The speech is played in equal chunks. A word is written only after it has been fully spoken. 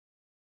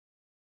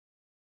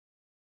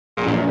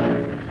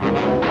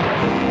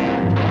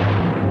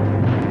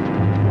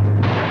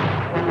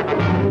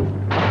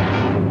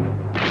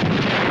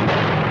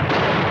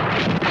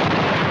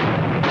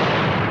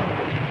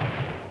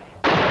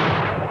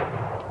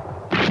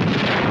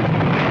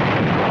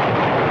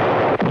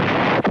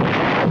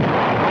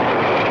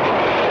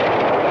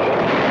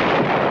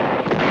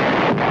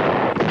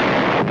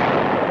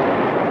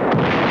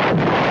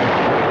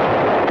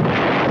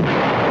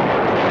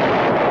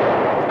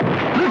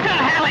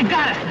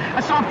I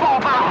saw him fall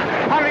about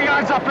 100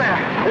 yards up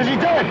there. Is he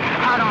dead?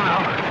 I don't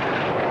know.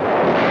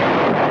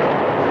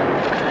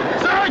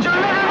 Sarge, you'll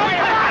never make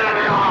it out of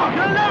here!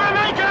 You'll never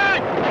make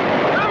it!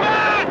 Come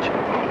back!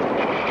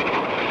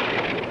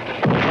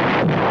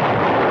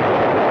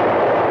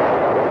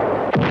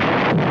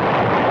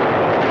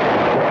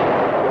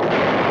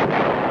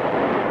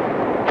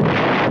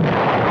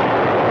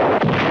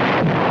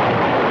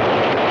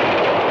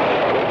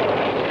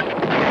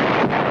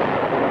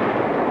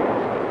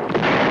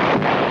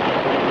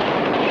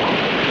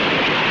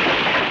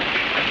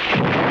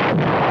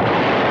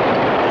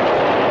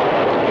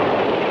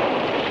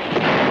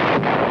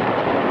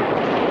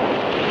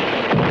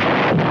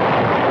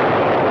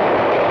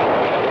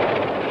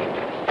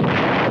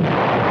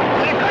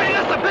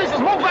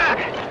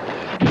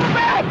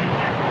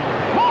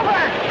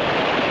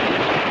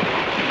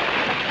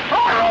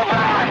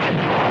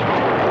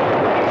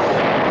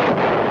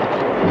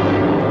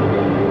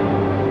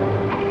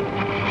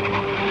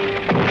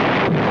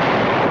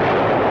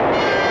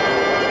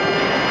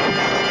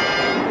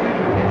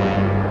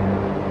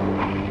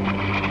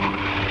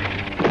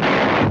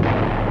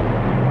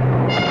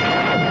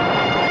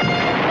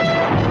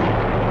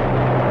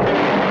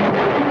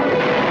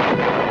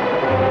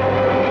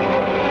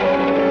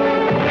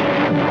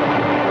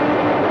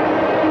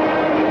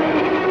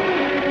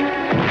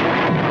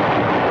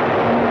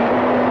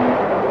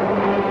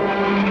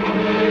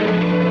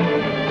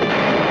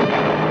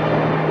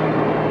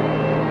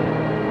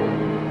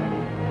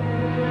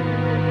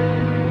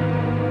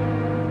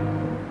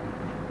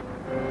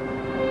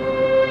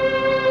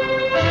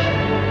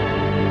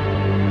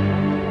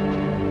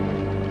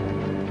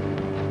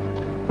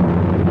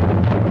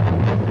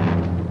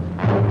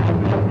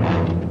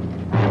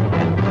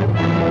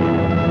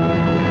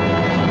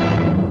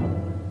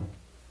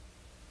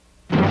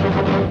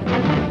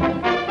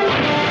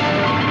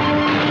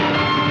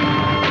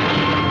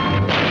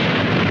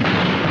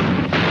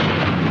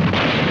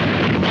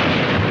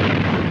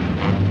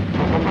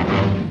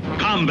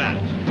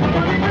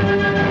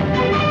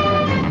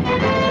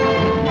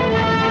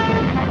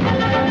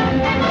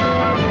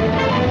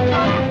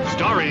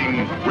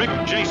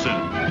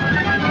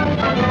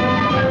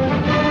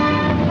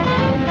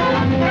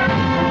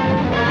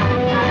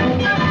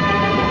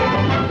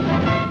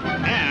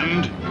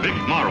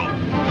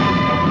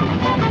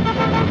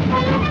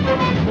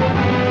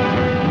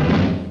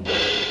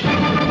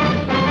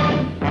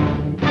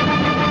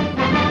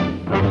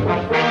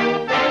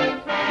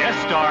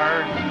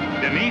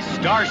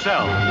 Star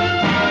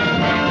Cell.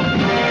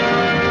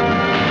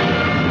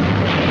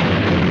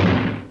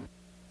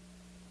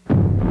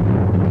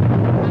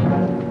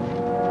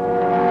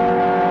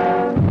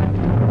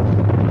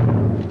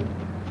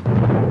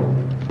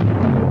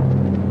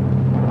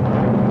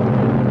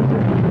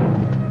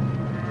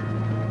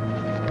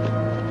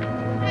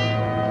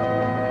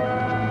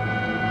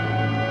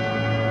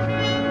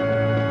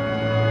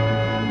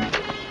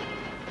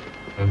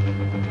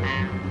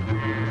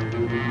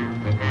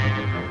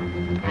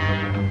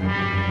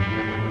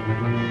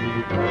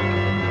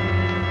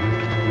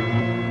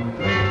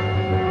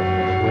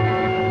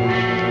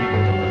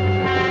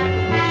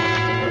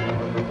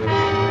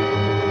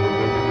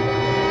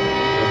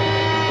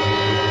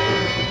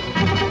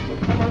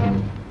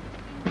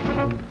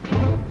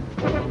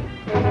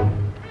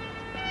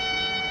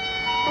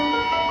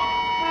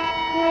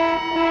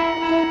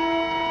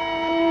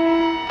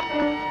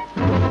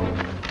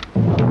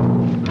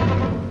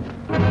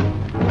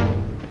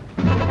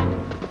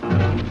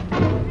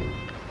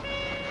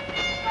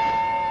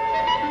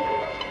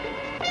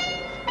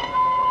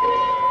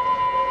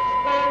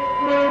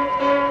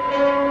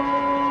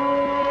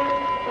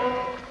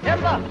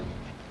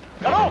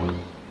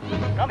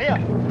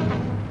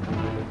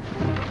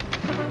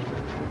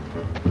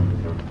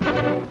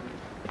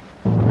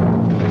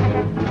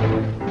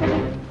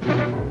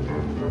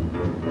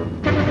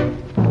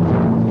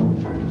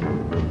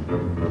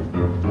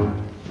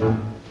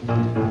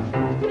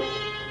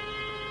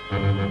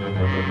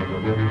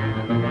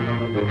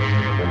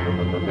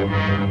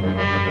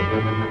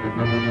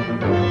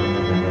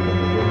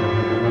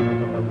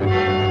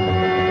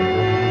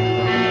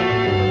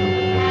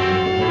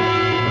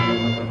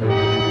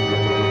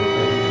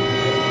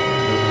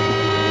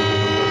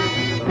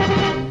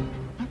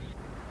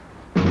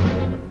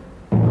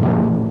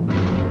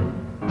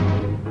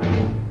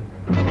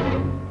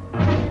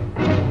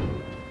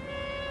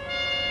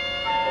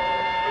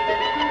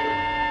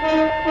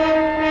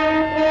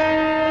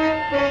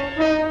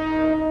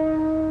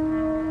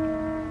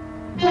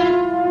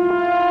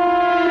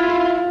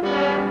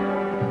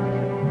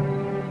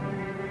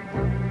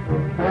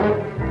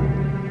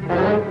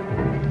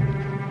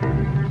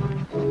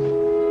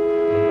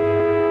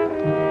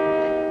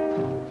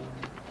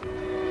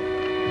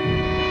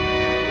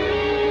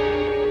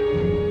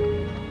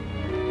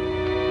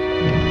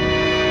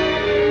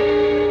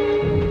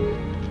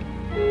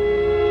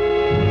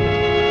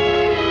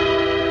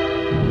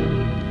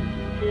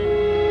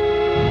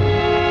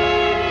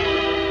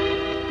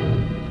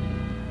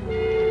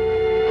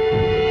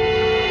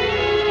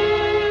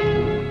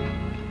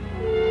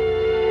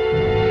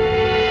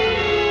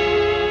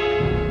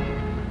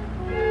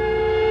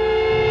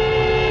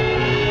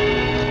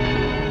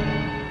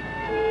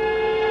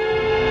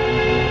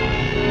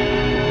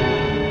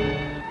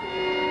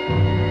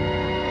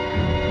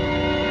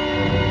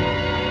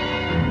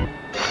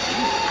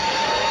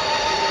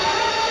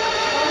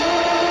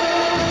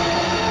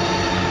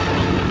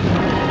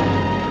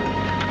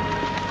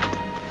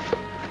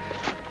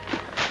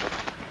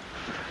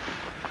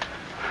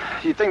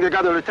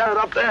 got the lieutenant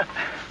up there?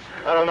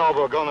 I don't know,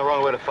 but we're going the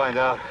wrong way to find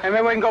out. Hey,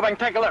 maybe we can go back and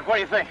take a look. What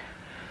do you think?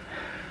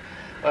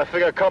 I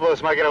figure a couple of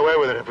us might get away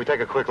with it if we take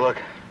a quick look.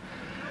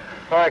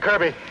 All right,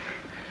 Kirby.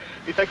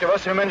 You take the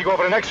rest of your men, you go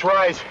over the next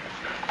rise.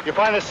 You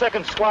find the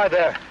second squad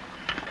there.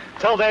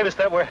 Tell Davis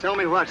that we're... Tell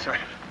me what, sir?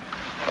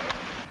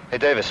 Hey,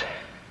 Davis.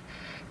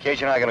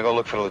 Cage and I are going to go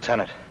look for the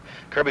lieutenant.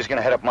 Kirby's going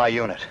to head up my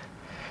unit.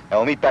 Now,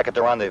 we'll meet back at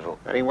the rendezvous.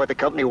 That ain't what the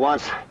company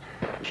wants.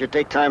 You should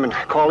take time and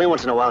call in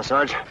once in a while,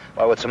 Sarge.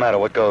 Why, what's the matter?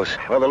 What goes?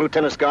 Well, the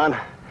lieutenant's gone.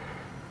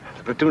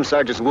 The platoon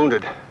sergeant's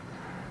wounded.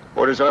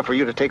 Orders are for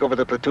you to take over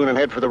the platoon and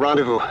head for the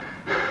rendezvous.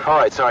 All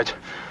right, Sarge.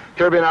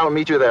 Kirby and I will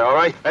meet you there, all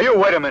right? Now, you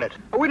wait a minute.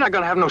 We're not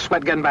going to have no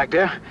sweat getting back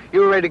there. You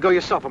were ready to go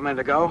yourself a minute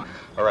ago.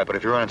 All right, but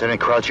if you run into any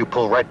crowds, you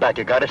pull right back.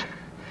 You got it?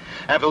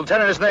 And if the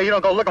lieutenant isn't there, you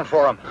don't go looking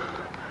for him.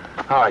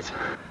 All right.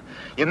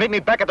 You meet me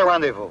back at the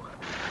rendezvous.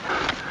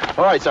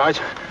 All right, Sarge.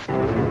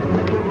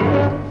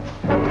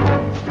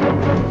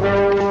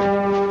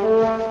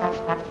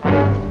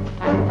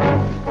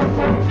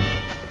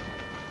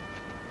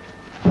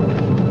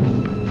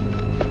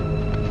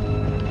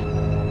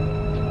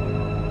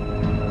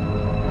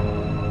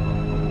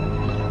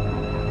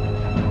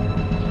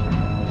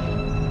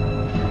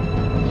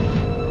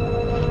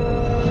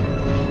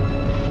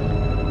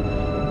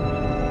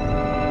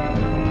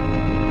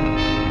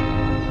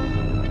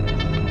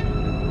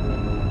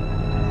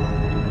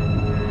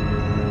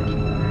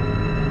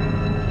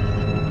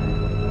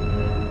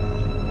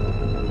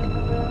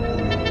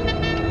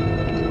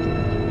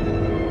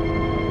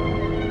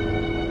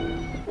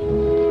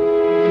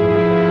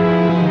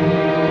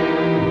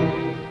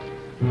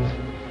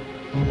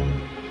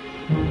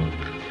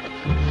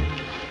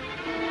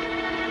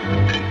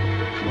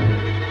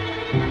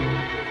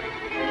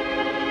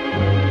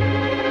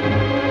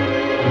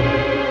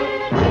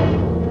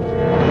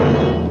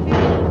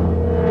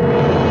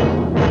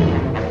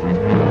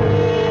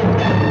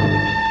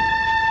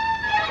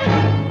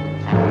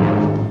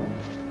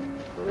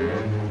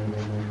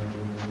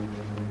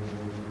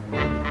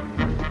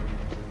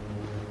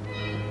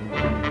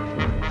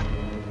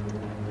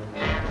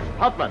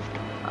 Hauptmann.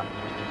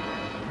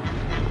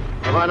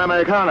 Da war ein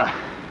Amerikaner.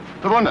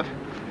 Verwundet.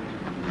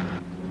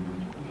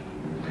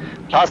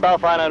 Passt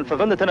auf einen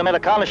verwundeten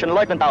amerikanischen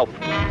Leutnant auf.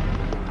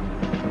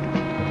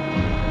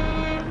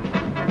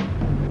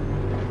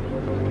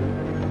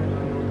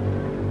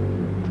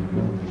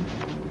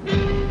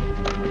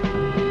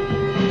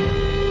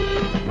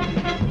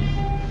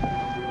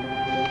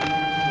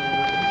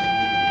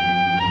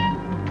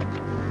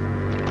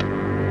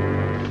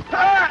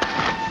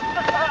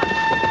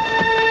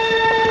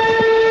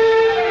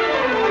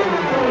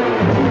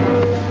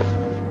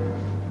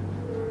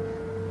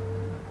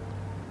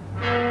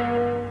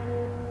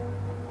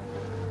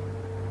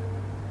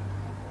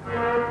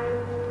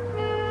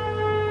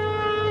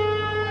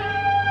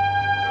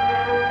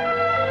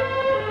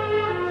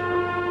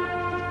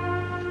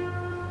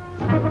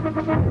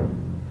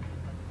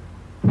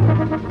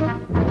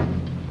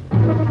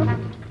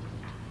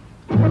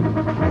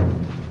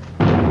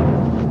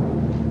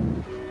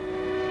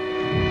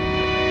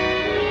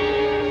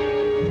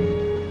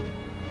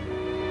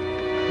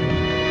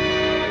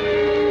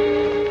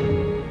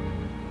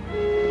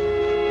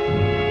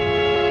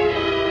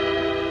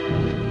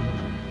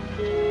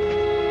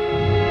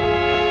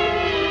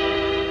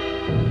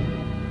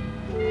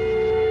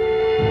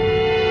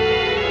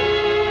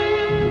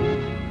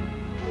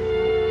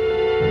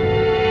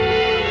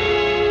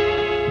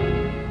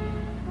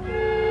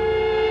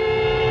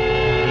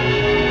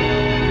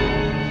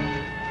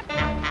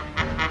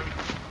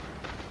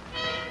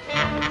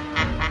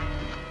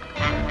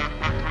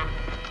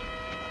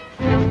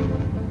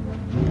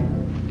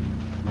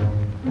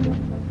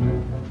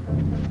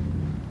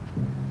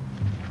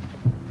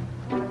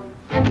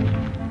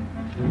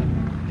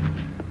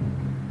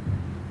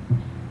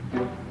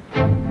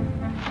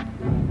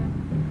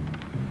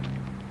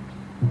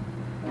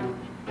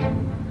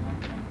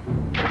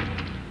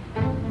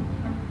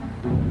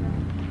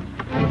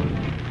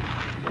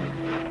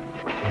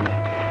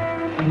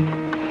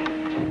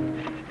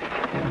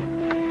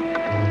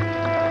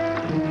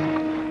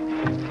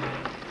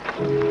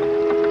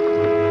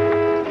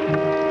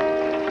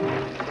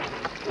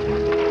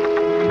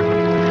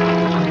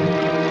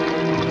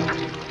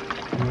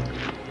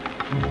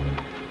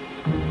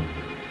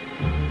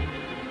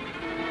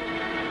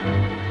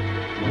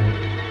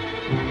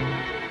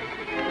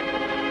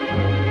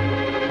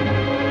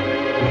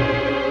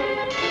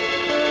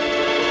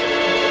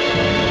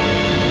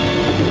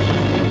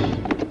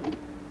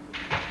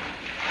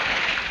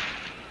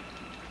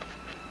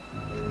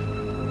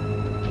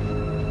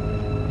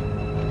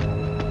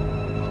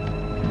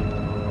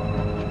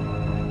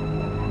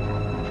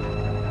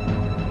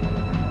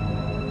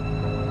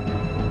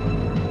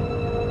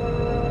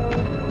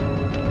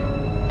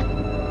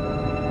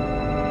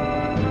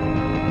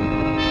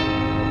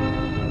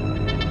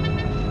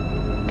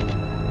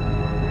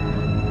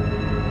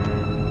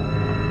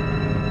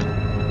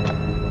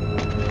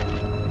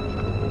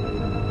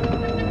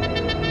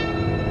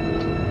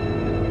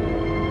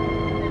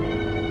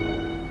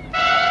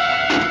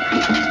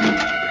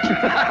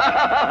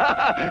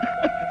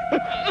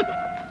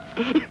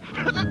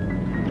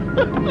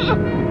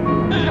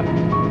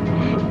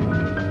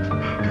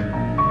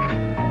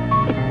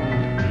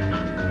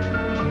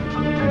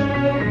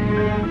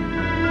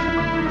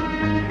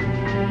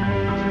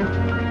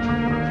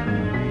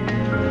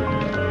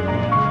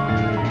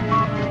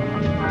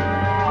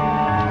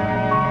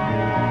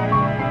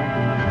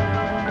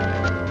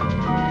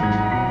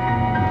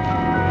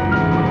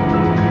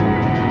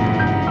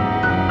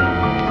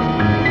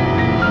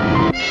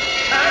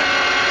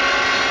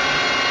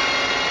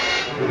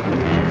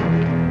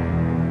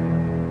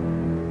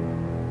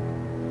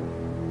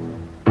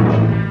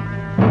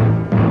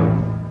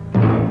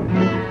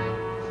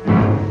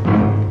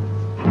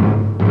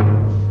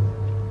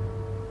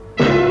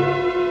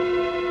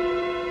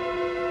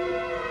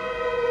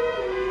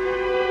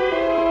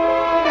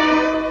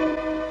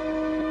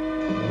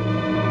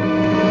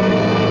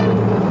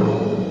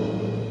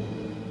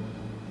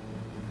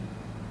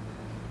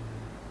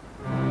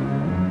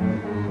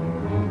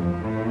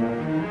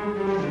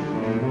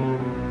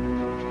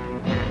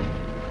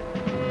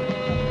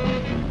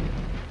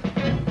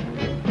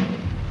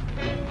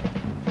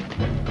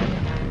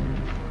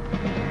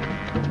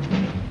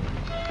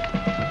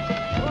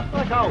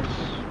 House.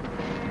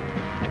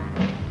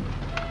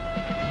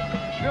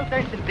 Stimmt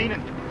echt in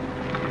dienen.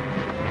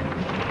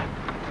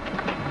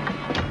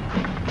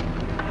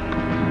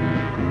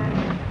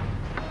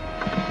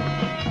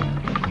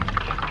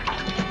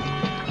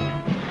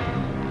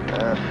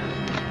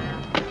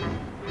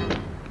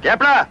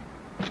 Kepler!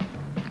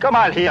 Komm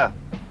mal hier.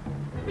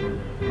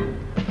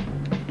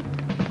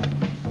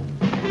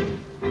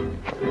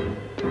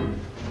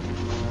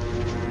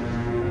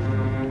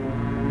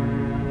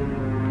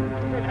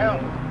 Helm.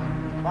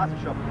 Warte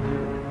schon.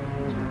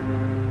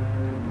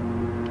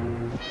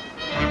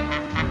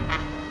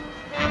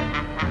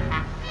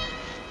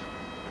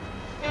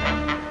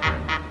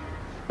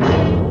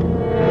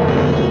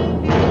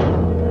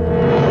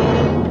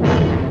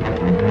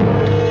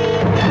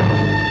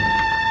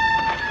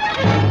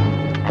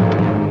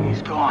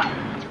 He's gone.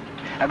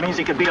 That means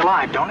he could be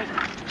alive, don't it?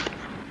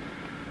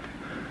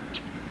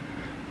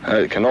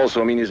 It can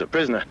also mean he's a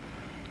prisoner.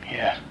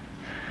 Yeah.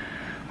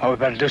 Well, we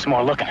better do some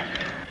more looking.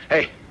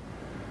 Hey,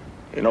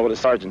 you know what the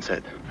sergeant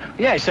said?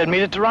 Yeah, he said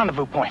meet at the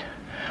rendezvous point.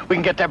 We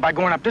can get there by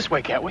going up this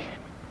way, can't we?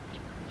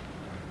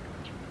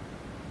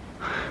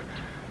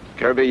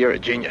 Kirby, you're a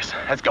genius.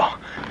 Let's go.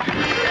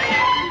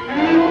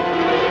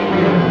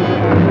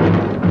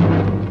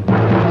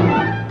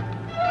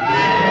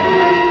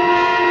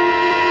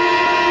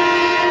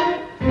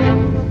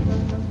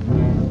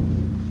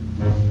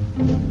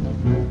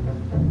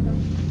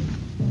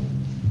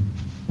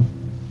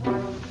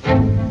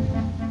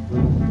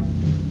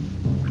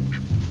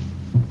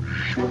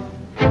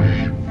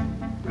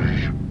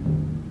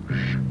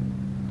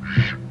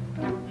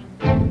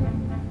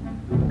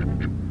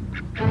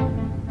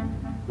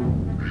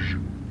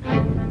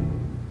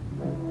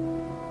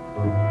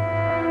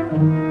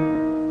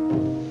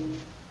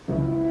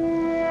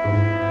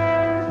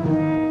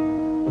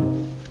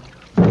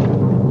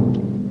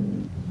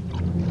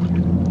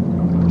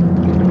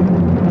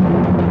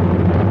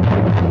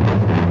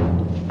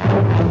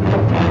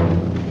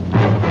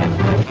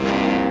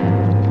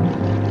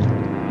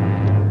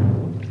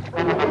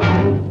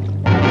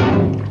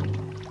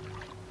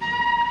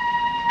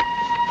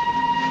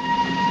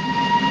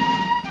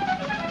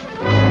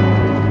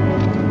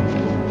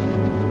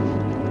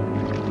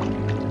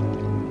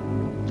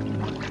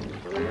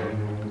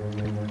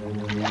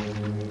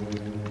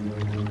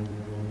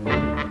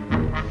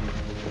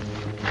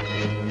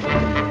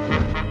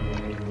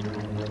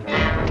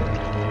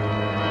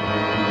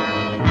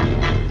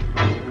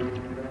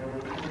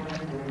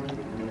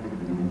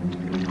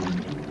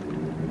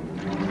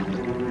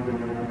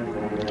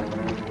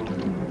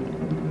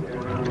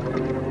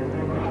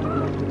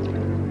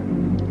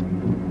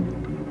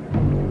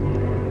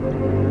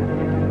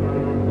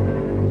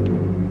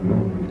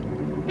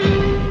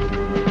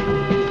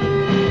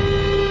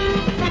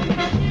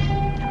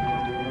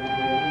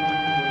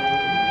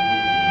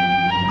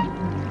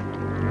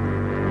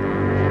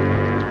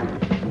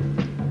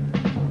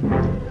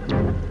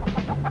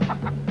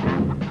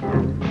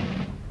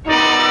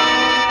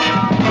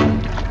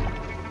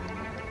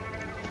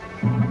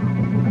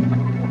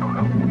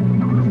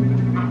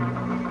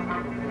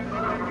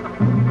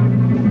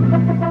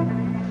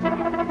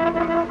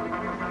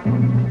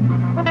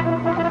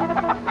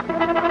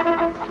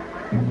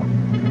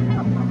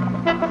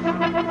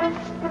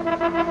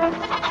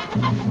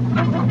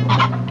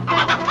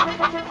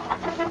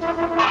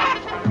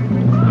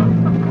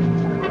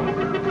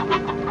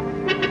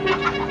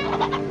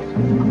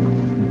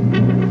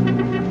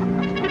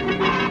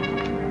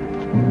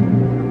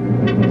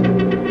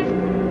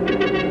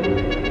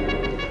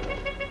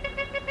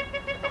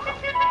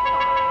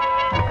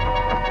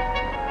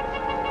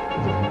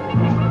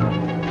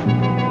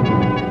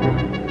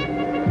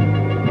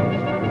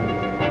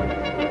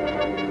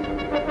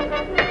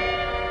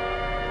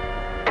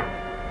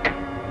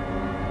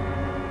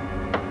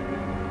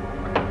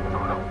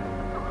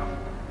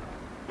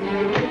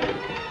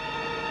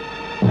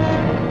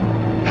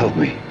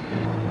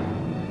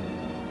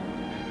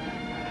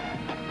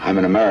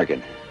 an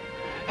American.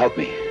 Help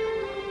me.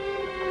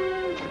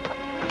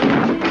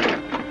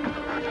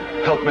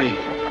 Help me.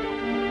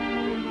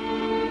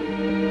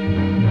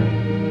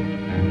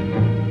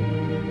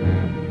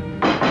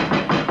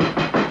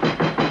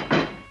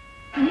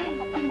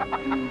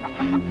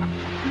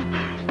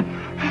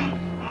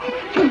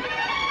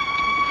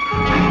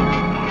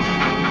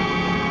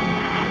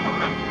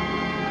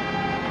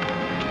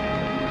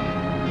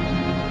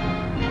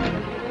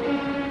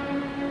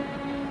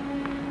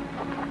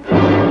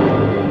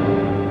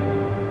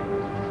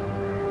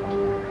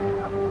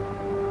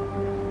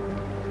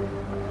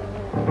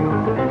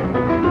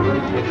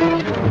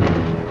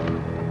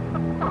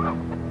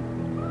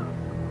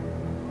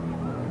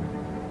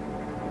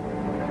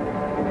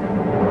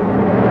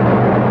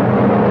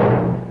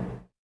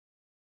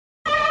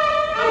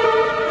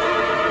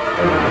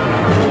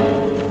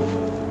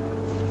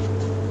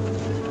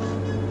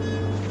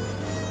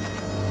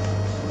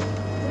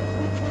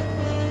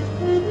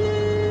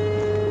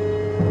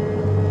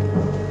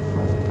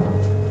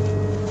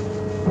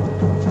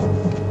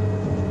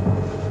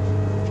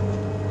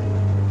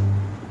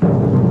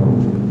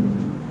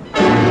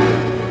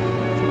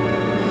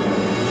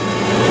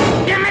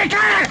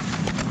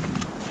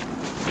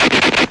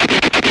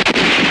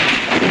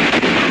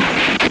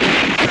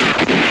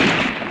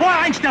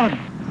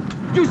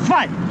 You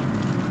fight!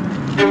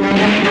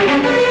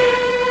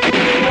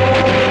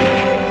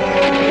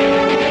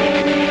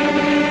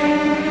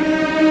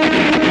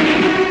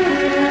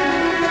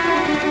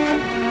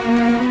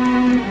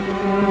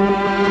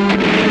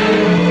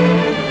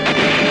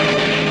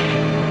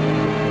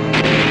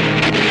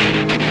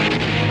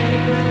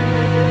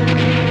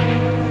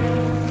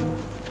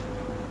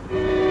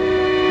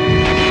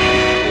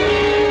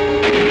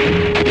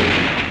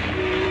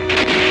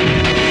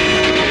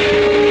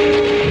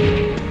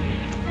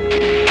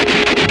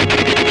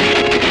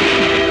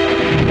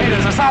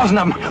 Of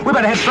them. We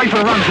better head straight for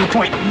the rendezvous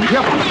point.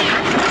 Yep.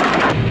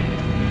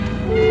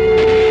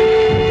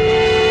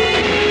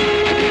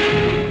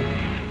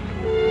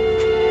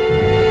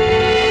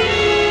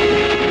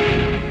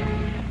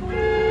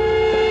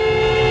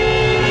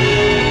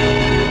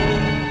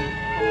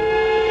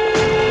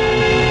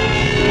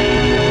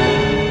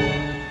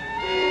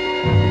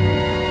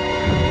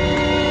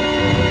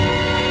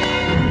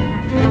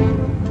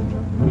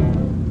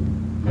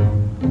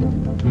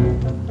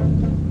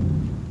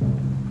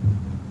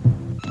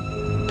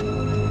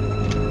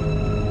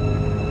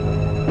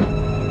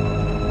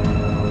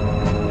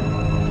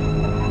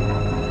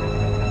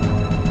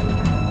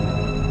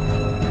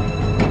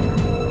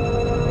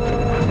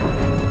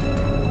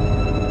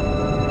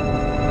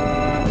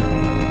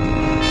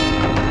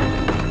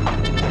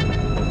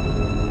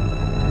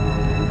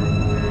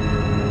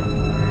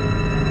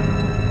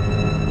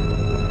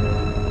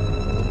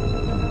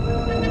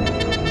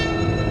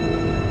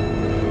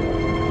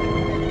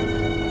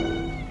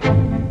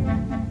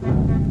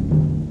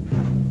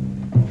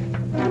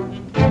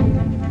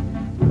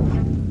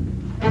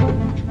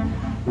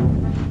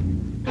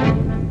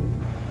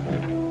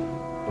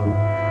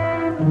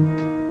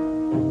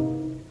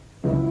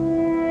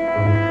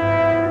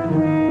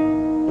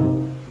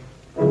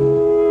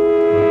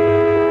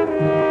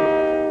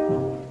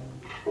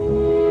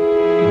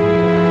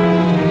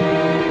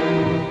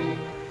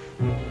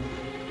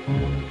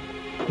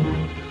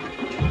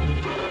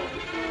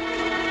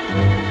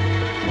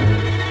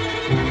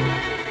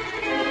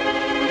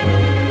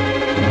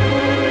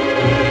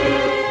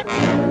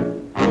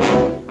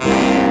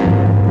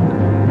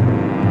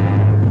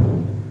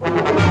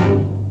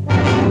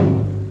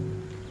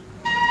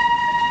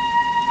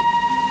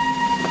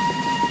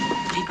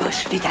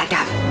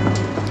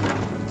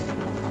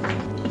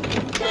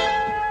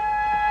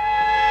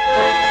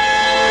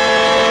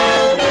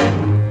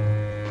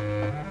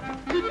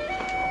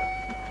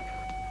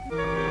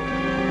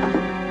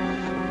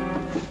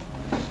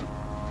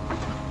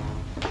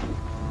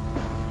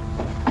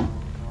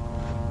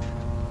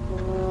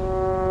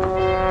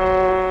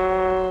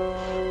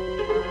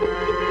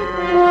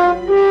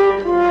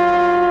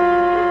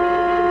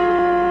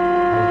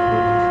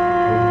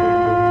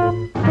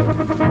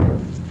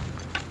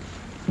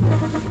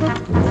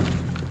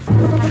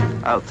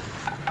 Out.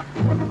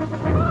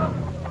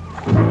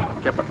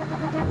 Kipper.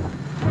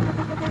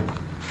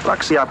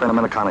 Flaxi up in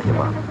Americana,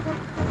 chyba.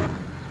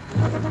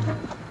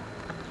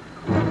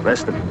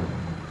 Rested.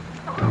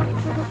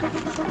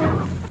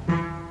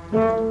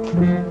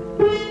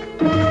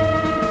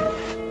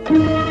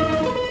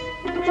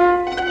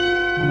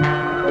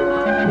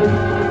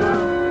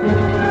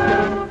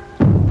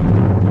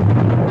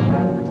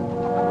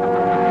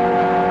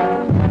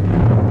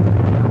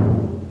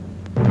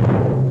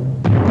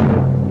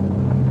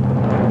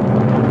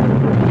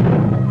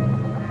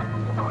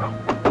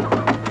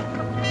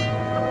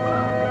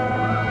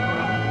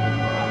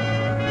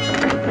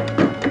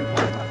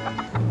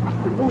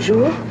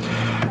 Bonjour.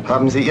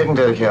 Haben Sie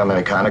irgendwelche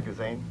Amerikaner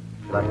gesehen?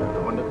 Vielleicht einen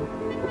Verwundeten?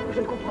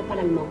 Je ne comprends pas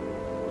l'allemand.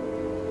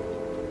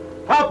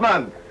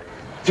 Hauptmann!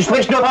 Sie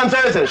spricht nur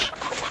Französisch!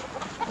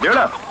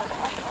 Müller!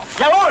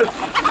 Jawohl!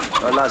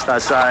 Lass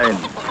das sein.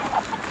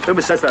 Du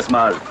besetzt das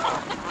mal.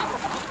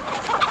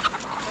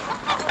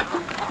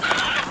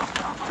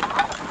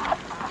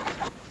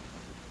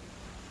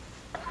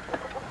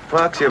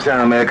 Frag sie, ob sie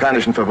einen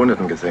amerikanischen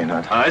Verwundeten gesehen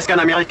hat. Est-ce qu'un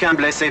Américain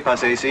blessé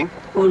passait ici?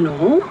 Oh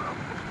non.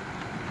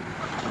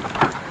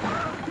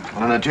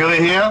 On a Türe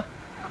hier?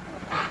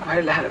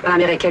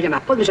 L'Américain vient à ma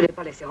porte, mais je ne l'ai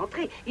pas laissé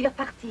entrer. Il est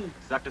reparti.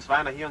 Sie sagt, es war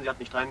einer hier und sie hat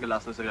nicht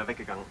reingelassen, ist er wieder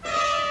weggegangen.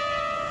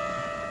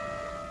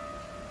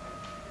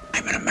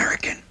 I'm an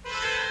American.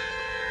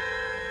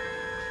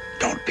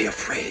 Don't be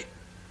afraid.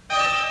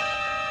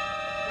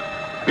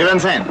 Wir werden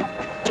sehen.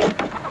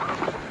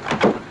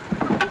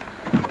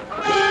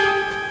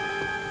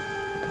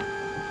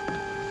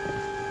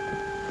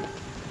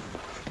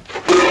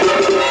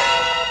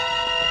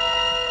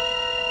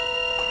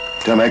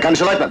 Der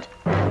amerikanische Leutnant.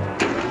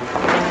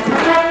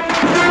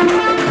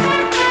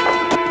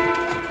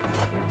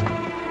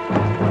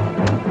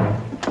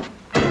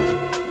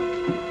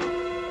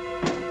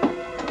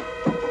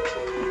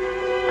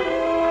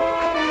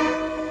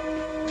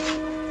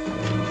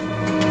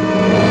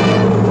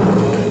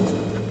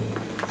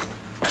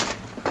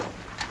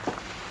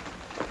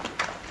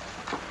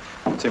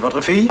 C'est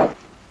votre fille?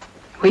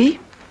 Oui?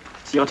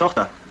 C'est Ihre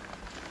Tochter?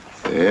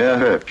 Sehr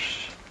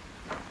hübsch.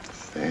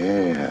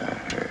 Sehr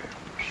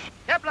hübsch.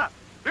 Kepler!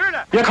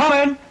 Bühne! Wir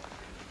kommen!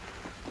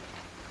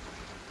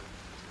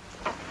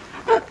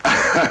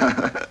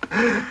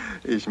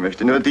 Ich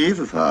möchte nur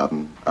dieses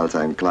haben, als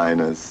ein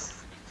kleines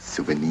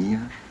Souvenir.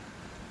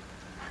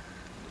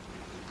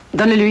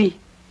 Donne-le-lui.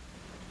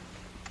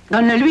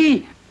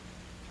 Donne-le-lui.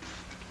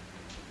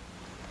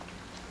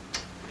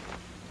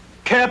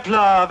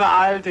 Kepler,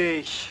 beeil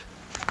dich!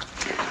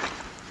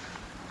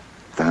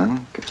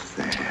 Danke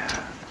sehr.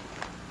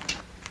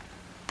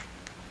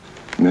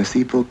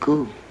 Merci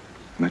beaucoup,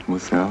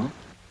 mademoiselle.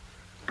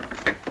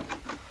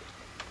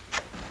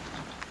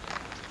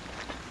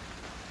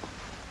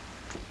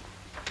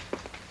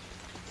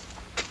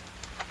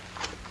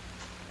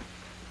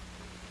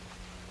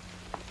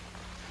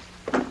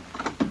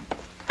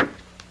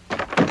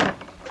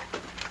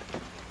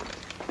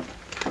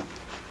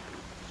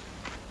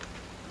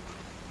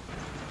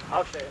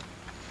 Aufstehen.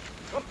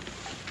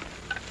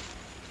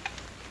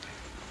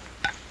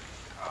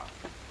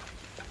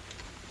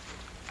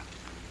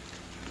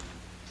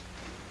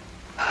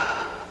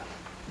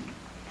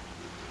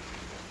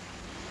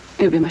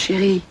 Eh bien, ma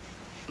chérie,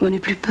 on n'a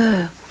plus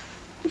peur.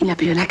 Il n'y a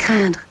plus rien à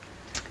craindre.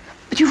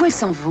 Tu vois, ils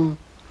s'en vont.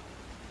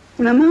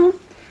 Maman,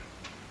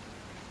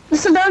 le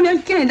soldat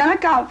américain est dans la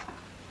cave.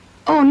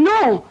 Oh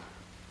non!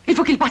 Il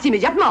faut qu'il parte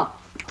immédiatement.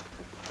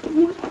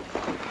 Ils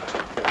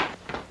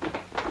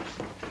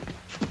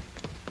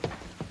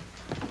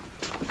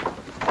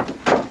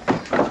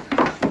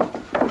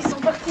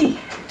sont partis.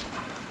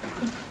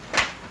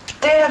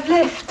 They have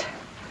left.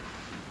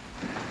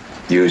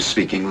 You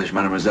speak English,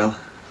 mademoiselle?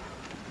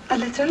 A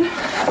little.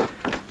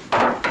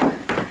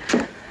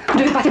 Vous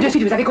devez partir de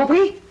suite, vous avez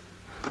compris?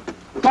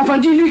 Enfin,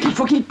 dis-lui qu'il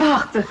faut qu'il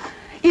parte.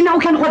 Il n'a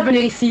aucun droit de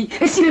venir ici.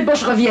 Et si les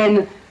Boches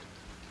reviennent?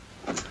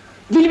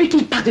 Dis-lui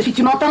qu'il parte de suite,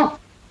 tu m'entends?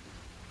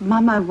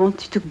 Mama, I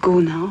want you to go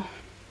now.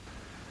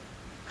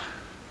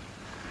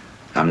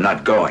 I'm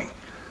not going.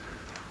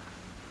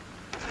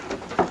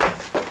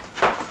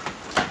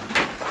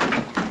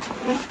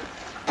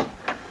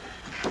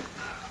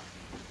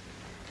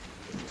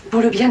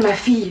 Pour le bien de ma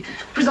fille,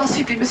 je vous en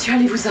supplie, monsieur,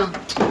 allez-vous-en.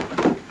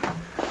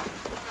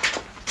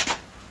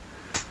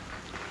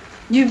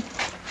 You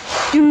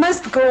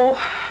must go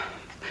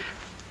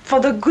for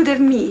the good of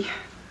me.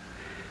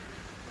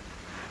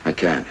 I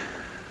can't.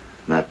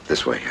 Not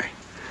this way.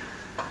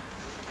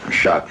 I'm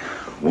shot,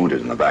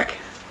 wounded in the back.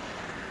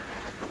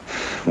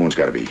 Wound's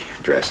got to be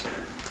dressed.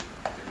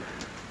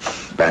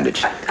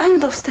 Bandaged. I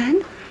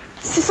understand.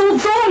 C'est son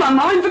don,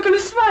 maman. Il veut que le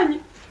soigne.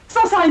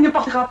 Sans ça, il ne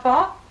partira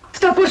pas.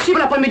 C'est impossible,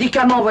 on n'a pas de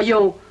médicaments,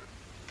 voyons.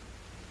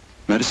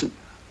 Medicine?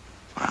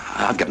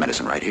 I've got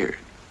medicine right here.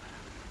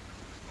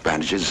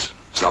 Bandages,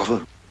 sulfa.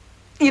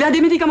 Il a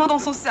des médicaments dans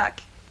son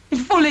sac. Il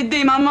faut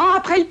l'aider, maman.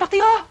 Après, il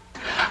partira.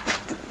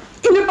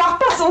 Il ne part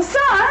pas sans ça,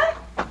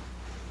 hein?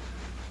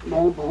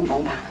 Bon,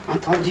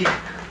 entendu.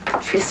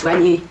 Je vais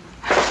soigner.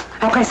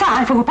 Après ça,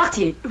 il faut que vous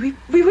partiez. We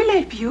will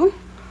help you.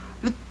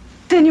 But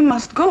then you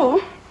must go.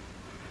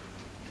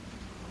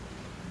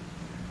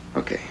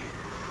 Okay.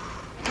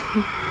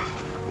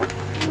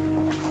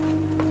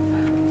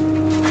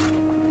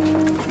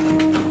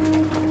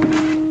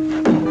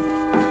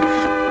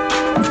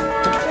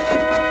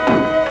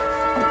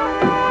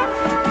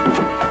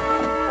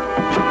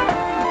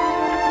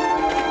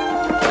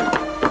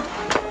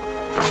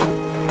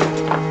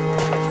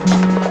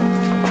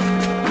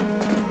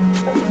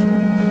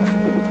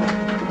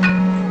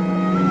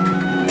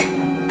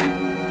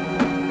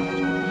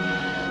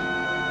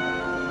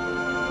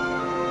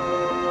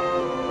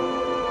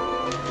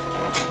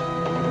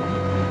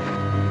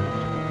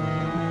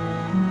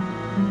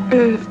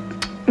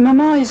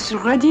 Mama is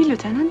ready,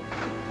 Lieutenant.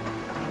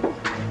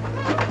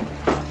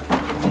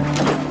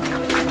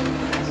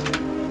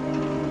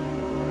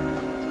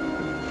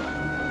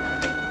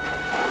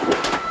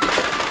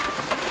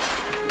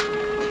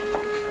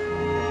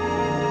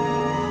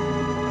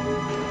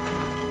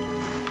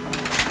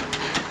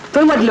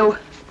 Donne-moi de l'eau.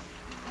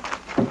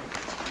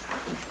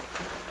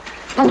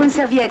 Prends-toi une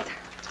serviette.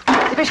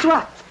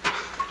 Dépêche-toi.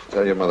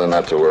 Tell your mother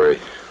not to worry.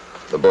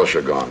 The Boches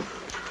are gone.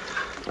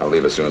 I'll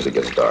leave as soon as it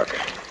gets dark.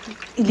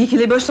 Il dit que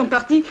les Boches sont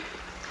partis.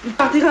 Il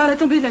partira à la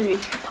tombée de la nuit.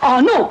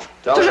 Oh non!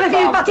 Toujours rêvé,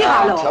 il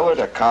partira alors. Tell her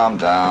to calm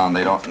down.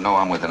 They don't know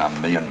I'm within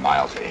 1,000,000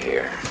 miles of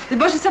here. Les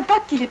Boches ne savent pas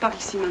qu'il est par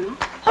ici, maman.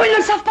 Oh, ils ne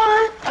le savent pas,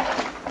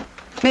 hein?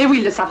 Mais oui,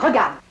 ils le savent,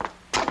 regarde.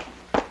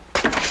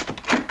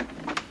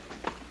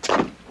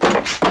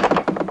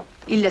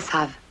 Ils le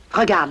savent.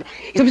 Regarde.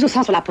 Ils ont mis au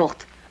sang sur la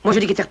porte. Moi, je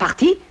dis que t'es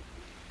reparti.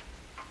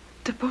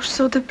 The Boche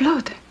saw the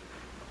blood.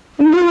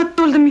 Mama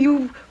told them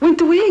you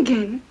went away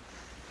again.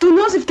 Who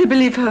knows if they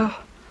believe her?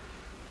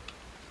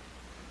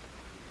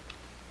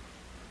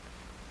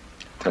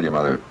 Tell your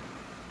mother.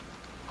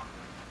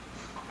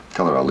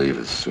 Tell her I'll leave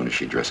as soon as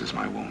she dresses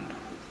my wound.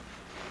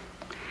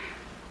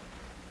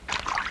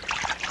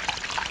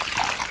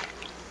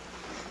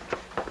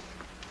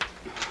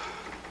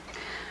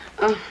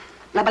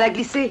 La balle a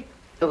glissé,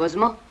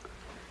 heureusement.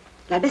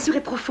 La blessure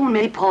est profonde, mais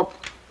elle est propre.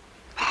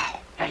 Ah,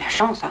 elle a la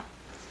chance, hein.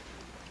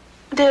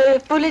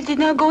 The bullet did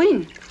not go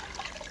in.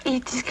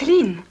 It is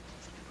clean.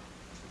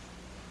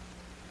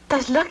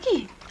 That's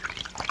lucky.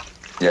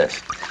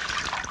 Yes.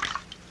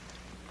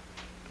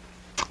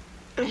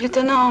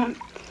 Lieutenant,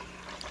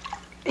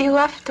 you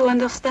have to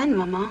understand,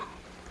 Mama.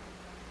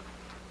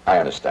 I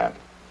understand.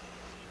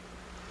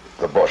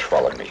 The Boche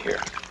followed me here.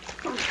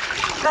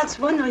 That's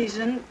one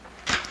reason.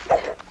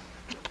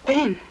 It's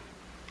pain.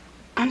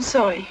 I'm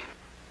sorry.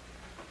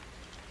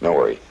 Don't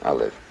worry, I'll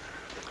live.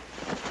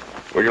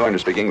 Where'd you learn to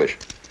speak English?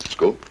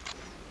 School?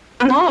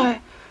 No,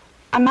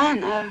 a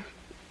man,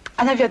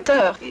 an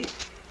aviateur.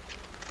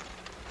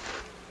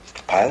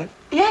 Pilot?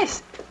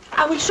 Yes,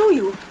 I will show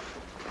you.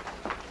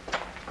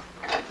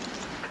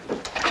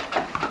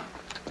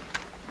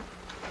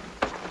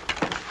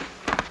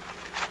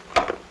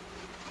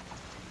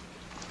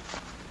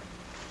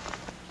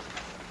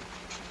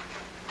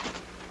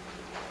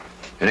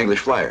 An English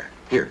flyer.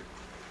 Here.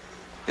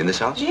 In this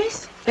house?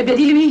 Yes. Eh bien,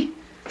 dis-lui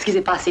ce qui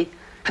s'est passé.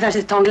 Putain,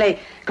 cet anglais,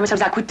 comment ça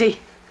vous a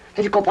coûté.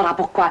 Et tu comprendras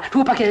pourquoi. Je ne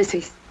veux pas qu'elle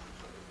réussisse.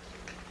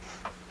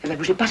 Eh bien,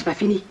 bougez pas, c'est pas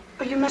fini.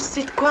 Oh, you must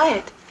sit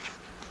quiet.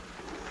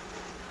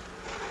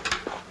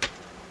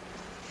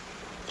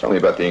 Tell me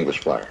about the English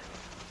flyer.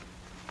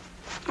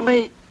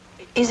 Well,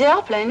 his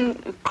airplane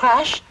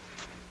crashed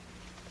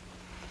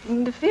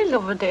in the field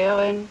over there,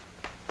 and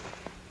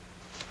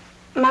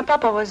my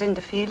papa was in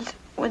the field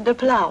with the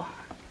plow,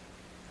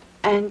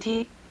 and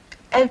he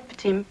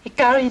helped him. He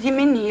carried him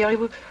in here. He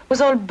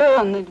was all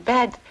burned and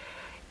bad.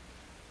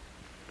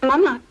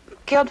 Mama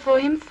cared for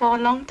him for a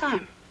long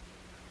time.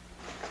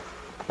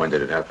 When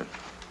did it happen?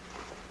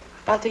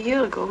 About a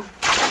year ago.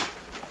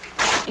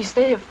 He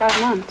stayed here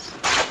 5 months.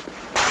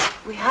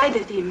 We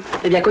hided him.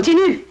 Eh bien,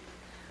 continue.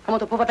 Comment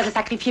ton pauvre père s'est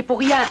sacrifié pour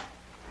rien?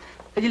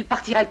 Elle dit, il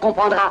partira, elle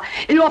comprendra.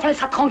 Et nous, enfin, elle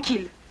sera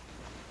tranquille.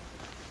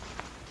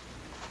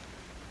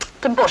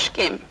 The Boche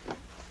came.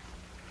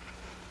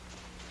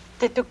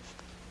 They took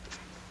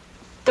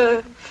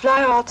the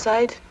flyer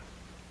outside.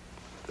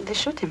 They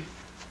shoot him.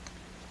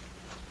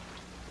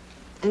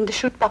 Then they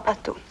shoot Papa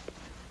too.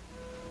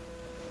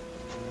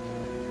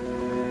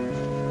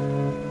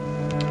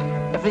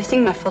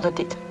 Everything my father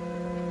did,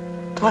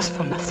 it was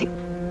for nothing.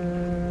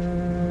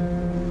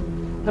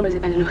 Non, mais c'est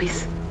pas une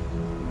nourrice.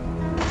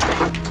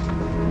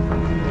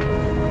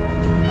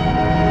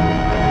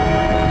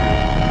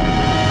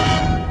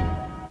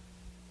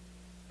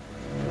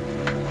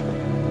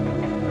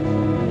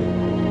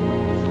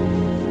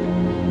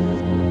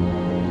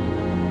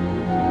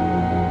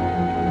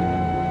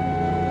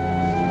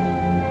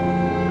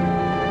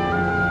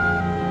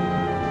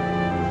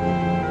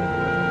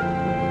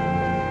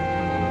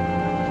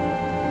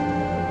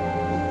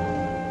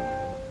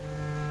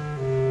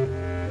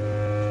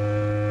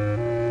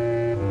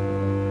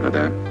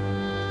 Madame,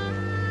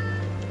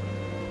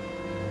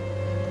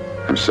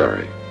 I'm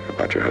sorry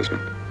about your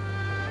husband.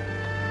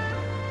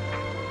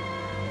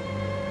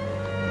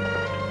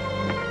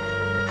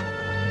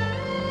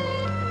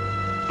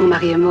 Mon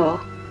mari est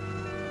mort.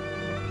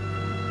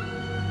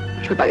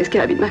 Je veux pas risquer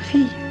la vie de ma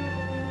fille.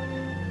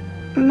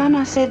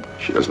 Mama said,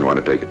 She doesn't want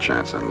to take a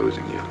chance on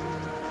losing you.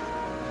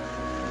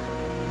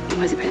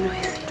 Moi, c'est pas une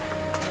nourrice.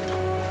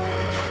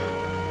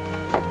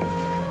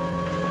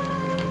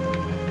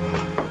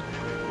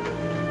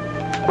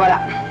 Voilà.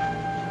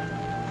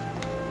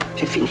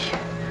 J'ai fini.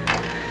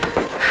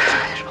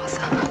 Je prends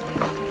ça.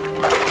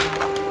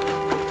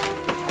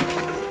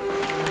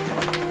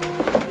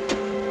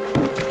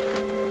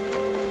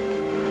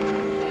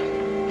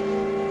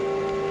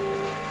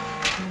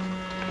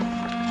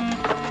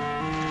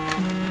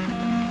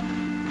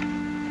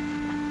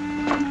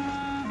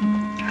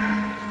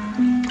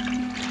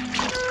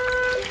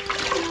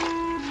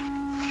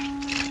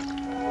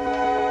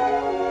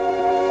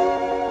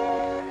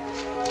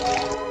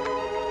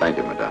 Thank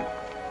you, madame.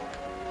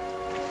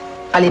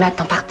 Allez,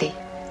 maintenant, partez.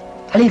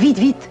 Allez, vite,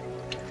 vite.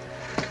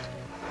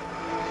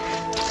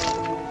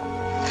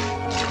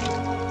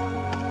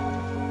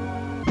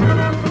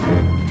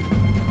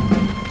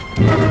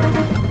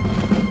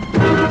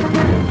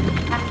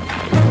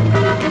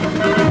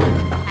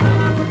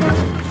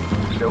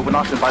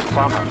 bald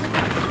Farmer.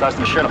 Da ist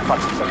ein schöner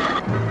Platz zu sein.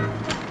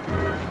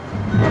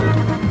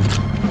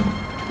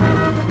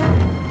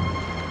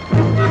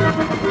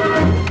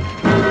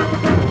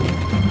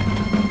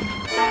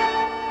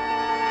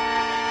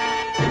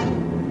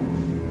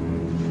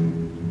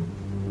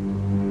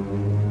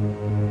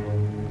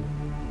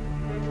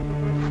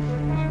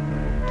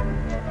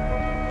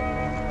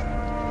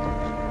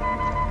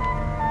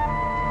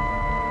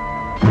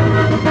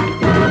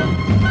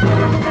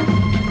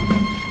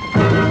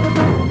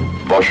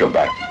 Bosch are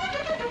back.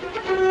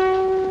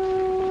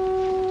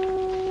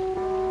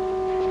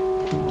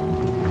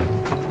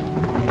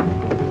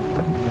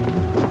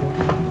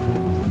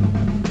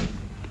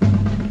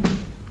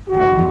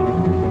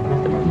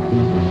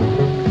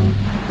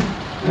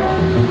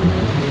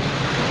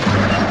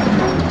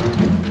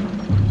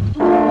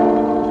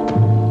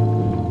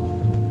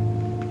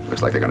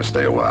 Looks like they're gonna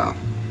stay a while.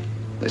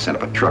 They sent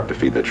up a truck to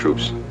feed their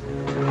troops.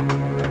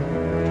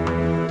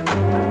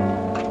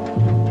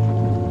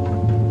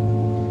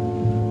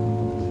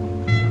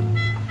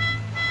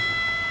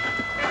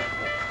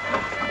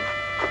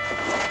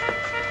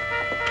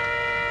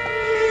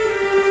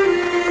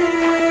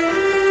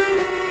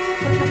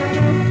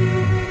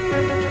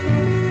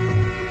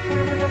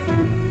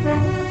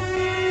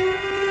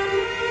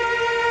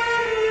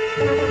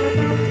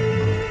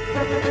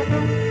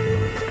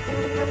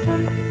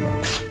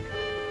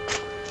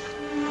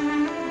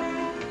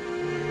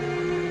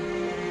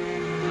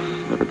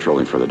 They're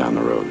patrolling further down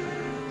the road.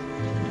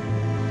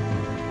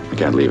 I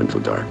can't leave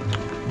until dark.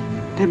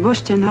 Les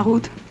Boches tiennent la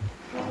route.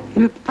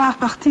 Il ne peut pas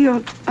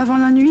repartir avant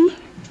la nuit.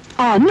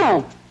 Oh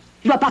non!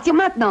 Tu dois partir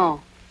maintenant.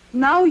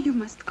 Now you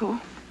must go.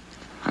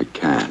 I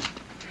can't.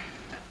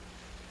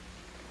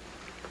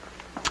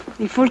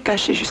 Il faut le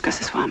cacher jusqu'à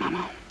ce soir, maman.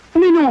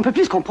 Mais non, on peut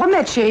plus se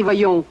compromettre, chérie,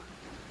 voyons.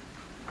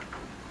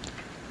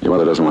 Your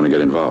mother doesn't want to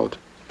get involved.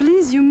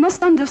 Please, you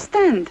must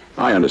understand.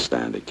 I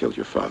understand they killed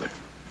your father.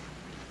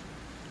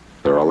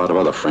 There are a lot of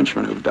other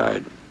Frenchmen who've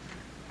died.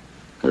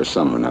 There are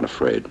some who are not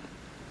afraid.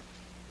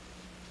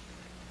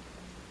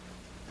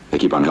 They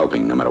keep on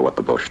helping no matter what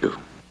the Boche do.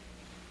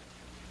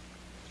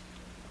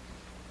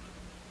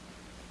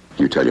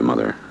 You tell your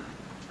mother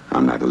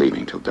I'm not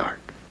leaving till dark.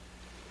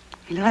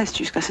 Il reste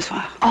jusqu'à ce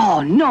soir.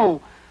 Oh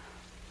non!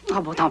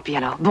 Oh bon, tant pis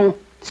alors. Bon,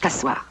 jusqu'à ce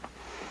soir.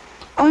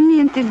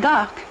 Only until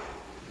dark.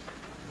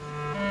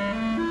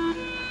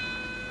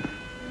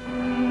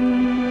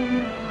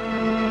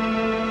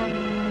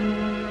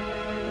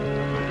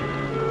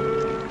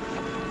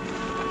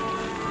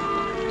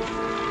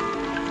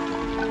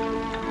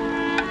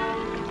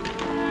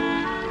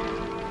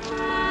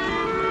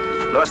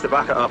 Los de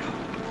Wache ab.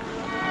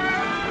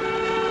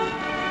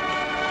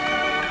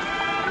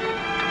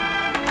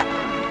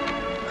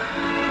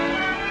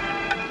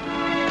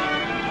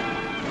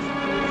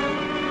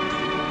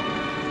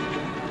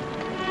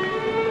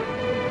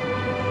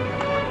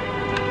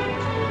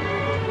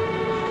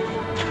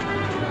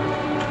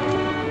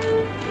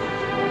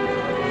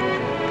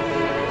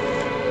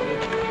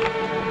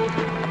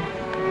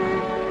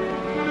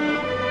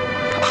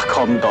 Ach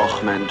komm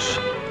doch, Mensch.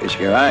 Ich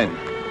geh rein.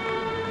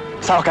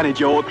 Ist auch kein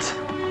Idiot.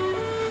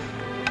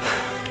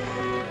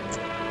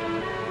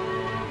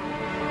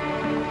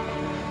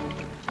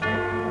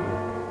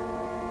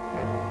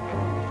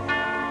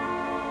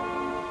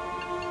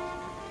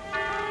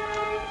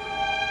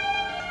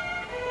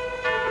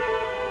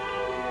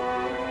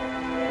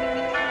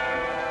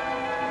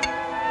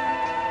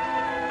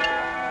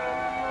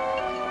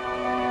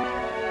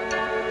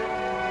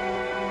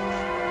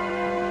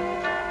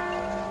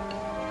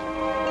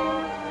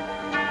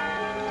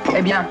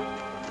 Eh bien,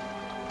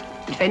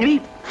 il fait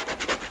nuit.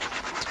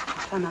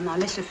 Enfin, maman,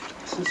 laisse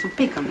son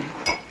souper quand même.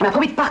 On a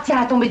promis de partir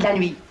à la tombée de la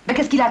nuit. Mais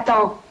qu'est-ce qu'il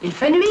attend? Il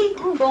fait nuit.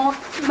 Oh, bon,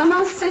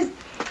 maman, c'est...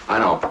 I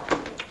know.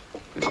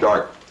 It's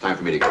dark. Time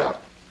for me to get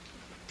out.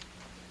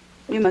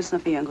 You must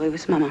not be angry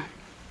with Mama.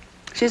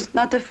 She's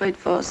not afraid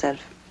for herself.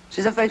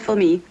 She's afraid for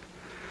me.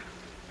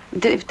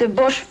 If the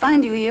Boche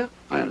find you here...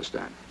 I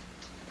understand.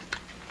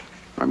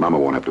 My mama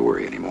won't have to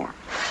worry anymore.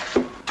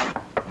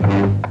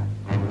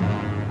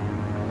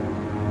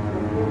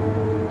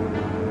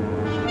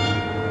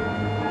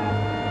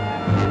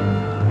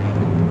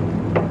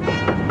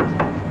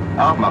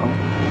 Aufmachen.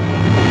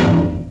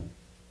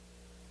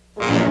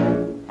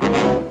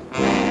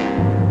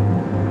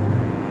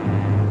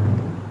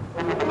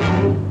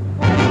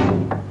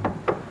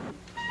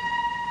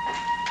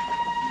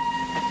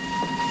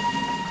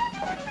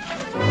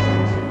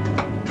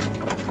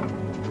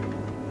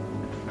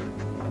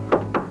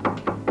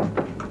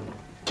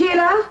 Qui est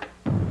là?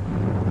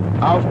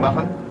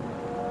 Aufmachen.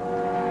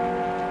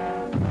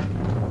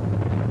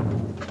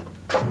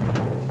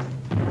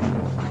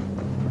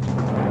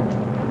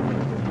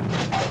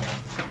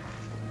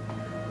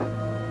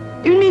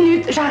 Une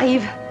minute,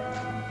 j'arrive.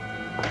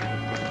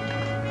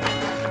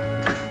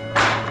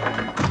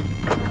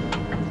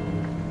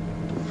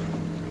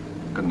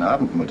 Guten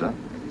Abend, Mutter.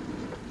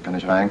 Kann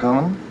ich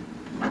reinkommen?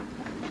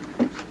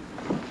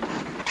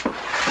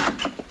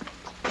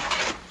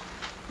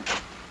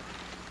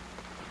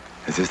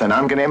 Es ist ein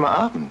angenehmer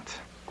Abend.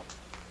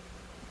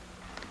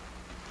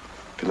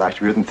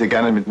 Vielleicht würden Sie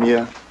gerne mit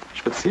mir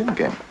spazieren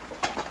gehen.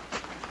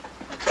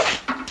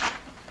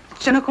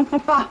 Je ne comprends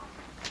pas.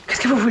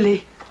 Qu'est-ce que vous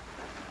voulez?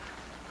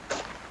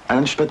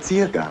 Einen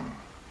Spaziergang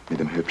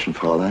mit dem hübschen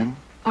Fräulein.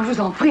 Oh, je vous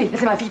en prie,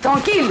 laissez ma fille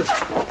tranquille.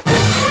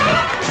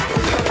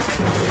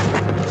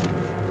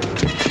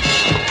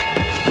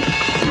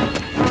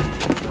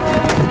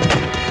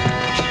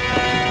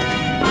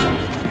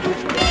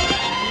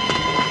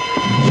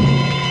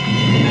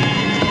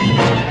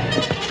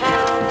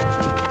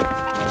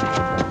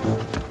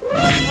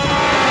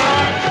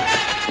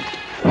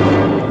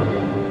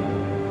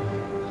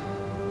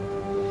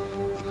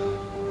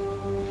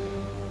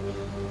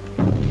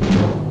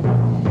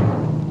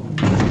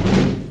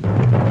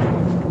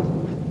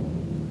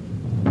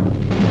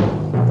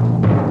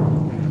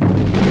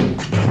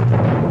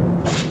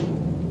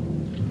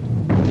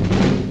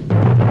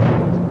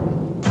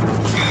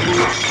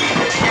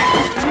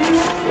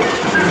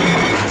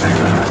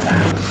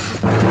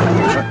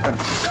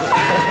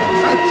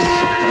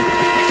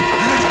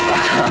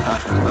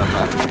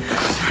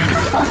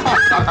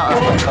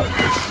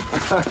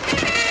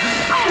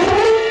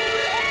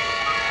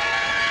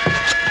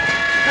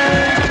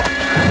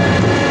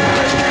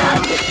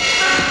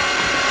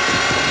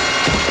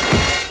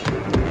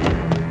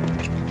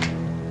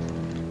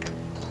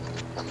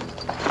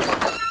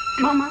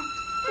 Maman.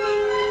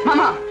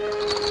 Maman.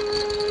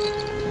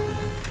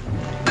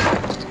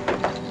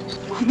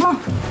 Maman.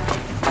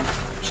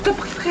 Je te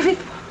prie, très vite.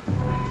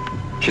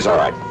 She's all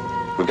right.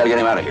 We've got to get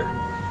him out of here.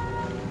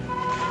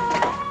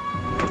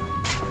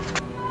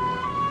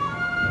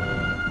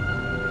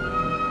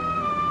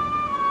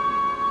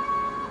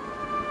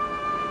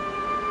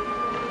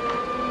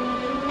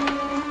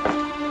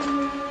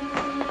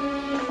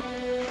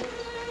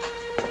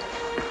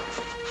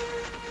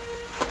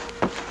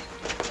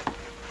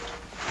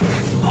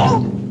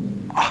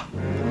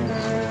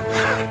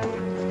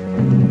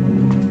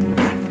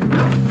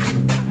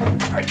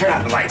 All right, turn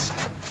out the lights.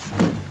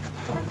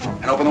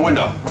 And open the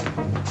window.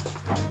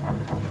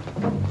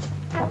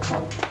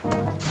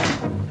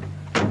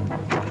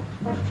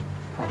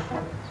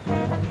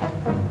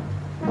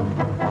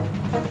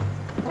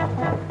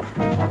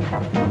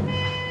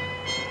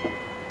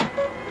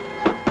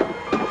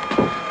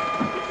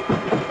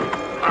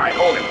 All right,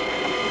 hold him.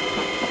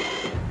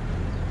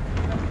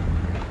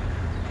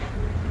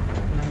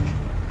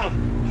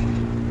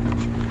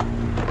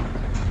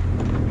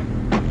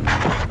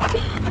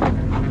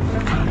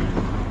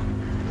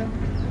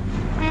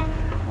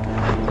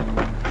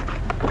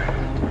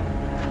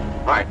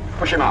 All right,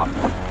 push him out.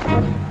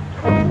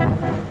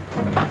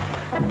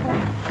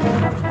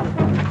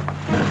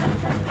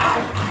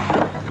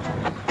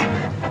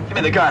 Give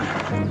me the gun.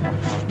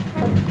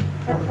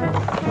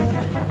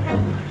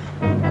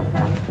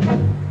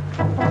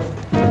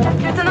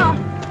 Maintenant.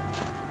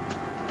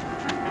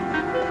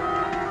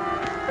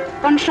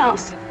 Bonne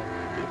chance.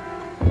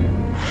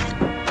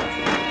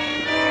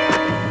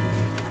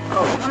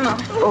 Oh, maman.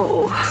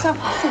 Oh, ça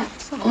va,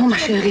 ça va. Oh, ma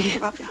chérie. Tu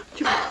vas bien,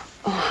 tu vas.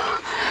 Oh.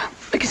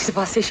 Mais qu'est-ce qui s'est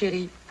passé,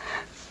 chérie?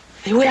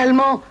 Et où est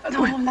l'Allemand?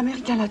 Non,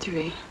 l'Américain l'a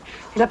tué.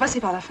 Il a passé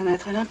par la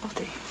fenêtre et l'a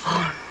emporté. Oh,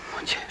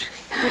 mon Dieu,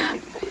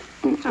 chérie.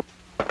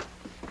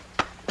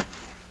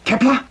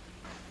 Kepler?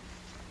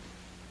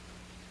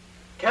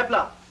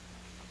 Kepler!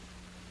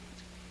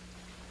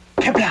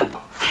 Kepler!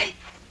 Allez,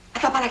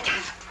 attends pas la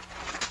cave.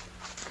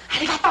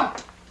 Allez, va-t'en.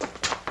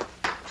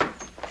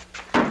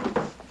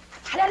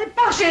 Allez,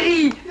 pas,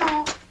 chérie.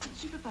 Non,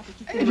 je ne peux pas te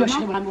quitter. Eh bien,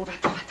 chérie, mon amour,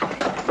 va-t'en,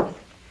 va-t'en.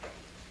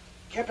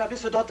 Kepler,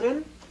 bist du dort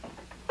drin?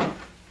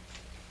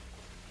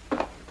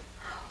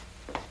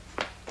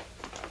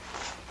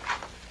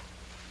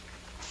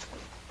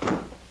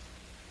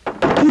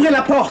 Ouvrez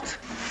la porte!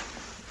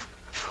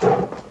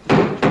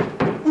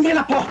 Ouvrez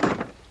la porte!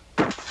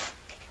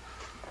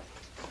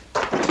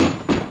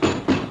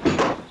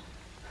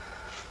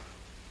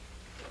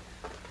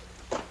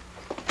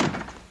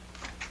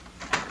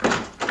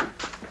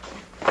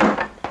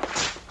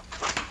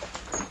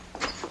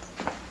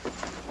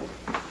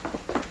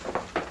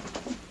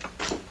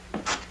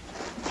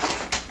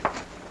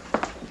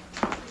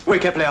 Où est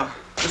Kepler?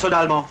 Le soldat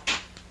allemand.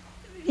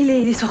 Il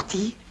est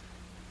sorti.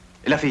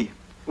 Et la fille?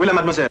 Où est la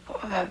mademoiselle?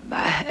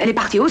 Elle est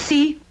partie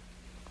aussi.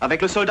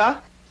 Avec le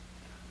soldat?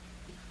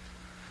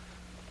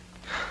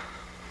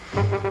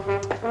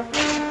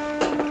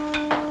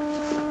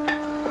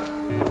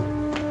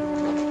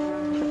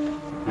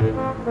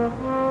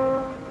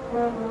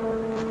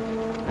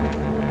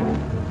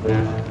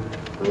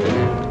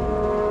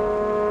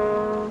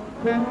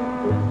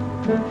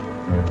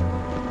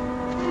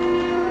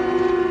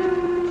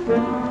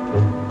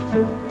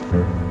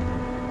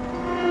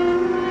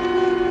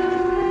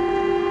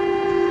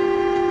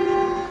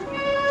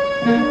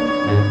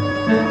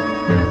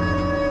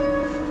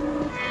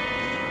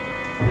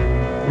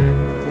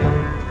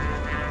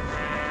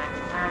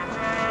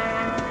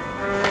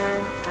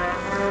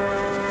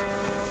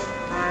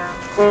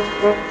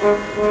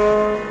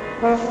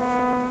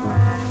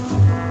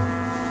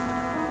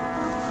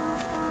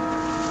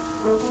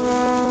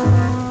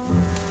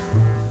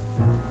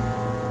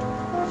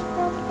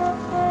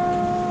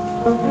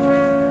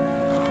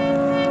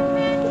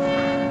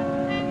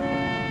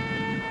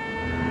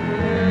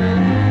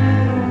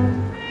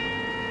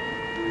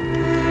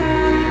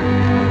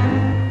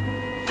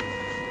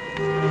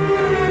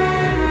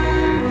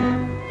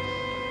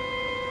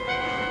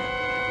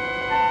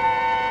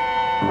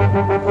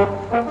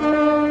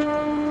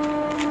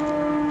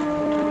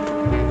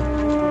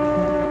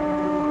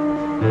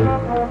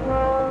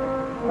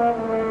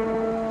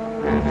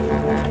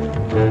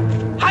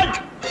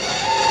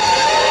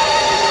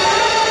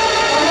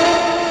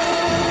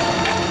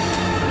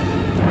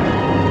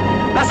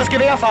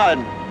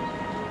 herfallen!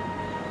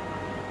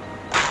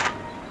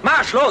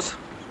 Marsch, los!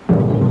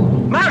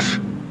 Marsch!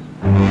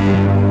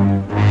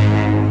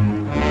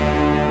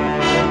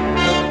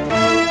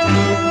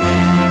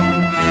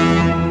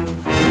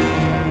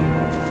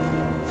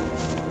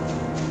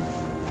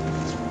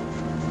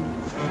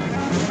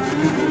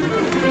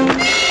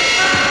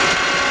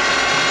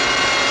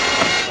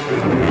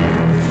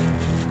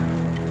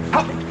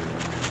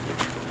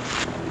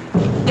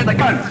 Get the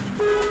gun!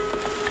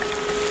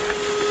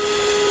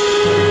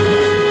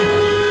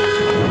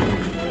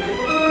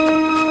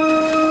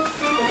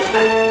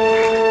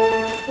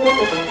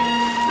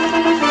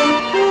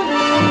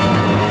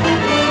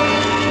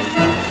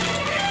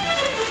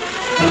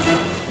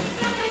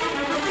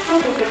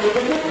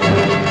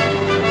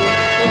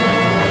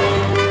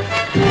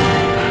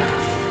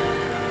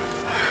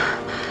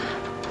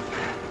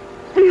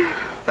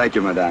 Thank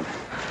you, madame.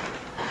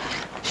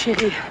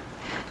 Chérie,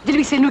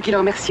 dis-lui que c'est nous qui le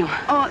remercions.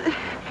 Oh,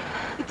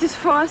 it is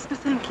for us to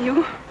thank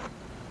you.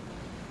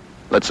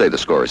 Let's say the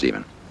score is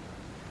even.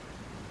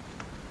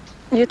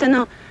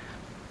 Lieutenant,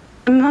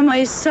 Mama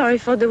is sorry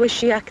for the way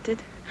she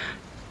acted.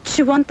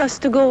 She wants us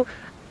to go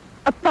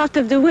a part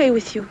of the way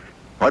with you.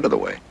 Part of the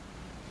way.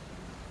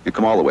 You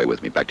come all the way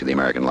with me back to the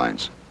American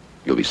lines.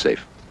 You'll be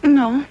safe.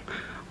 No,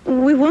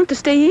 we want to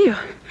stay here.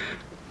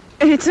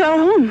 It's our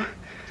home.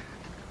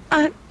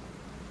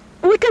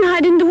 We can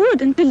hide in the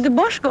wood until the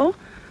Boche go.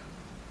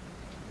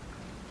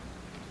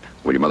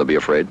 Will your mother be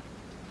afraid?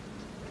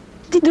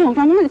 Dis donc,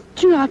 maman,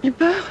 tu n'auras plus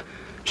peur?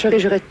 Chérie,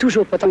 j'aurai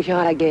toujours pas tant qu'il y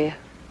aura la guerre.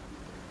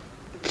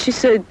 She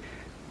said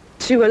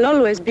she will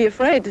always be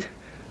afraid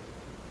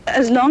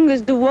as long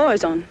as the war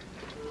is on.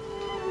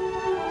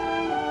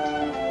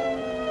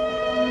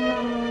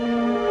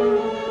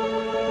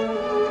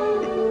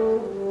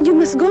 You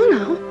must go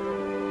now.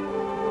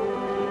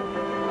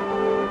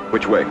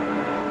 Which way?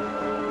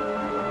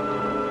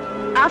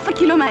 Half a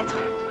kilometer.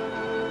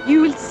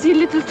 You will see a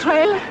little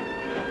trail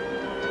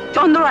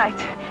on the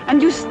right,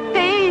 and you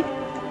stay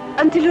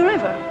until the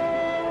river.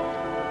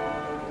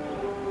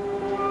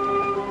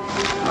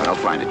 All right, I'll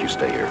find it. You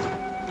stay here.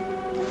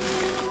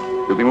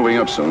 We'll be moving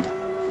up soon.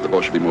 The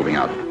boat should be moving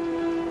out.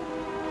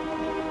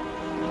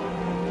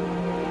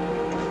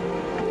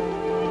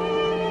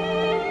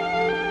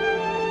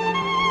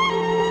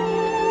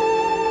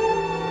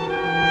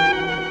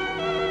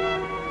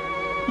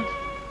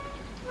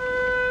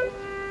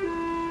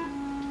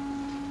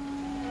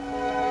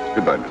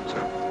 Goodbye,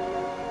 mademoiselle.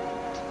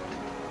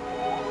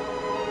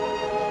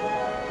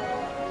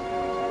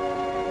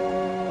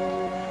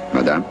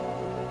 Madame?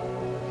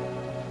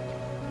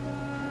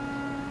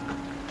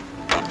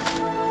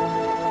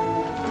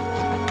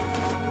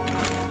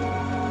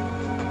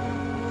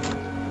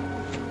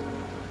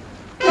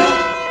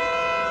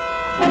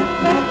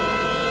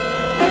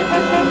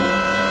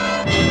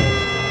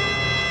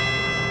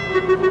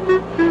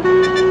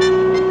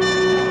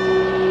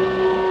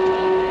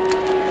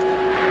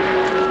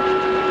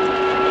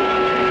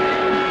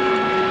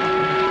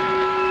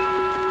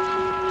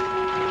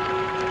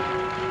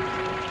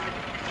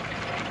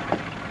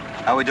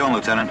 How we doing,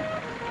 Lieutenant?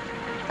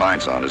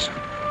 Fine, Saunders.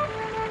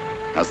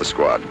 How's the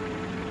squad?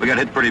 We got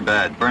hit pretty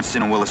bad.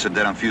 Bernstein and Willis are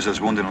dead on Fusa's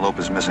wounded and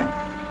Lopez missing.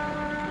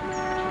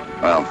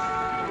 Well,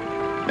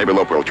 maybe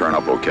Loper will turn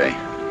up okay.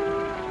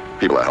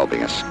 People are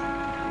helping us.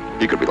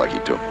 He could be lucky,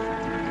 too.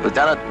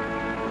 Lieutenant,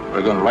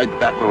 we're going right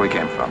back where we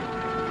came from.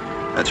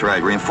 That's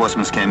right.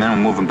 Reinforcements came in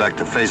and we're moving back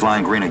to phase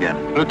line green again.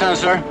 Lieutenant,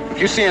 sir, if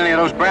you see any of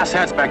those brass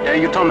hats back there,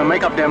 you tell them to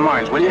make up their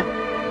minds, will you?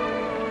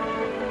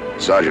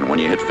 Sergeant, when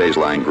you hit phase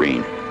line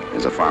green,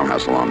 there's a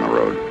farmhouse along the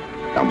road,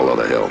 down below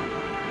the hill.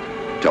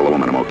 Tell the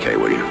woman I'm okay,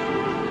 will you?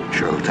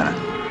 Sure, Lieutenant.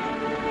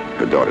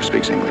 Her daughter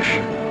speaks English.